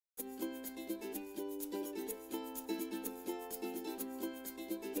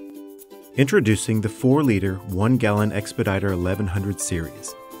Introducing the 4-liter, 1-gallon Expeditor 1100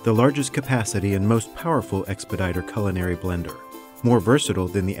 series, the largest capacity and most powerful Expeditor culinary blender. More versatile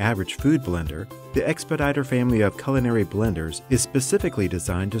than the average food blender, the Expeditor family of culinary blenders is specifically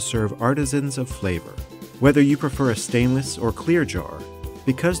designed to serve artisans of flavor. Whether you prefer a stainless or clear jar,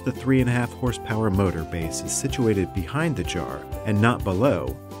 because the 3.5 horsepower motor base is situated behind the jar and not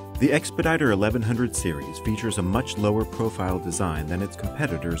below, the Expeditor 1100 series features a much lower profile design than its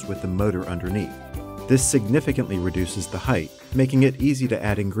competitors with the motor underneath. This significantly reduces the height, making it easy to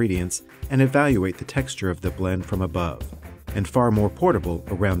add ingredients and evaluate the texture of the blend from above, and far more portable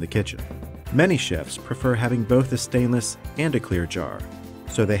around the kitchen. Many chefs prefer having both a stainless and a clear jar,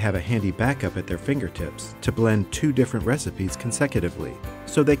 so they have a handy backup at their fingertips to blend 2 different recipes consecutively,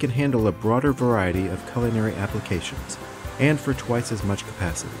 so they can handle a broader variety of culinary applications, and for twice as much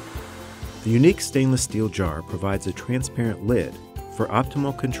capacity. The unique stainless steel jar provides a transparent lid for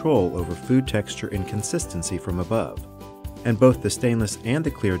optimal control over food texture and consistency from above. And both the stainless and the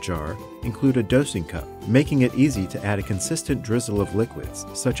clear jar include a dosing cup, making it easy to add a consistent drizzle of liquids,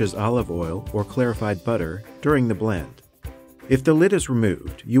 such as olive oil or clarified butter, during the blend. If the lid is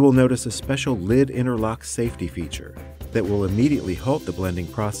removed, you will notice a special lid interlock safety feature that will immediately halt the blending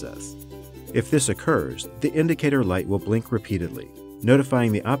process. If this occurs, the indicator light will blink repeatedly,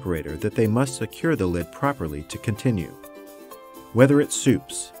 notifying the operator that they must secure the lid properly to continue. Whether it's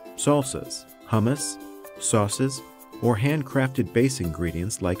soups, salsas, hummus, sauces, or handcrafted base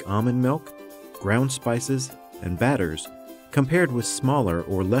ingredients like almond milk, ground spices, and batters, compared with smaller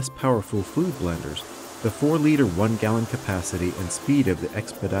or less powerful food blenders, the 4-liter 1-gallon capacity and speed of the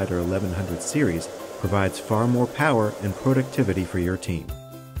Expeditor 1100 series provides far more power and productivity for your team.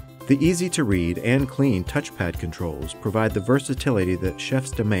 The easy-to-read and clean touchpad controls provide the versatility that chefs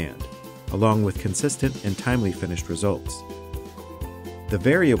demand, along with consistent and timely finished results. The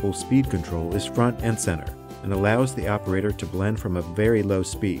variable speed control is front and center and allows the operator to blend from a very low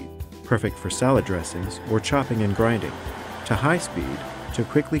speed, perfect for salad dressings or chopping and grinding, to high speed to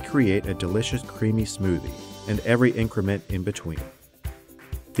quickly create a delicious creamy smoothie, and every increment in between.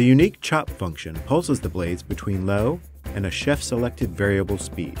 The unique chop function pulses the blades between low and a chef-selected variable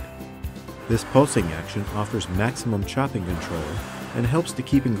speed. This pulsing action offers maximum chopping control and helps to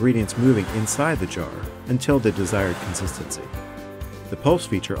keep ingredients moving inside the jar until the desired consistency. The pulse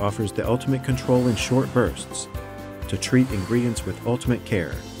feature offers the ultimate control in short bursts to treat ingredients with ultimate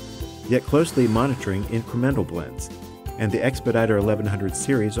care, yet closely monitoring incremental blends, and the Expeditor 1100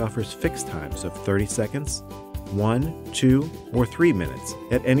 series offers fixed times of 30 seconds, 1, 2, or 3 minutes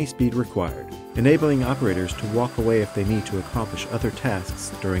at any speed required, enabling operators to walk away if they need to accomplish other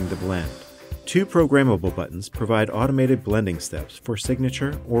tasks during the blend. 2 programmable buttons provide automated blending steps for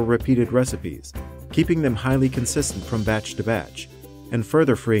signature or repeated recipes, keeping them highly consistent from batch to batch, and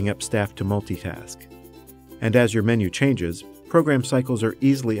further freeing up staff to multitask. And as your menu changes, program cycles are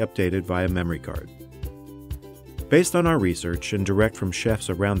easily updated via memory card. Based on our research and direct from chefs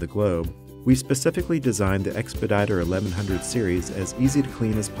around the globe, we specifically designed the Expeditor 1100 series as easy to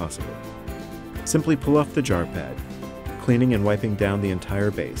clean as possible. Simply pull off the jar pad, cleaning and wiping down the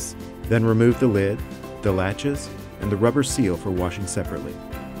entire base, then remove the lid, the latches, and the rubber seal for washing separately.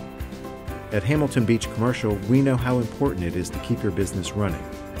 At Hamilton Beach Commercial, we know how important it is to keep your business running.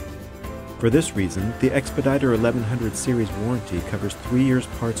 For this reason, the Expeditor 1100 series warranty covers 3 years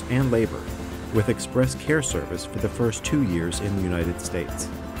parts and labor, with express care service for the first 2 years in the United States.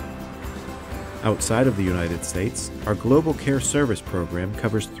 Outside of the United States, our Global Care Service program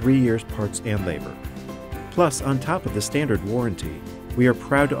covers 3 years parts and labor. Plus, on top of the standard warranty, we are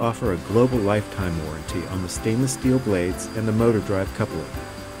proud to offer a global lifetime warranty on the stainless steel blades and the motor drive coupling.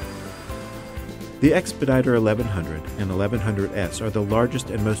 The Expeditor 1100 and 1100S are the largest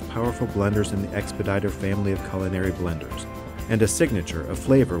and most powerful blenders in the Expeditor family of culinary blenders, and a signature of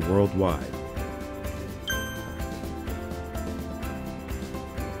flavor worldwide.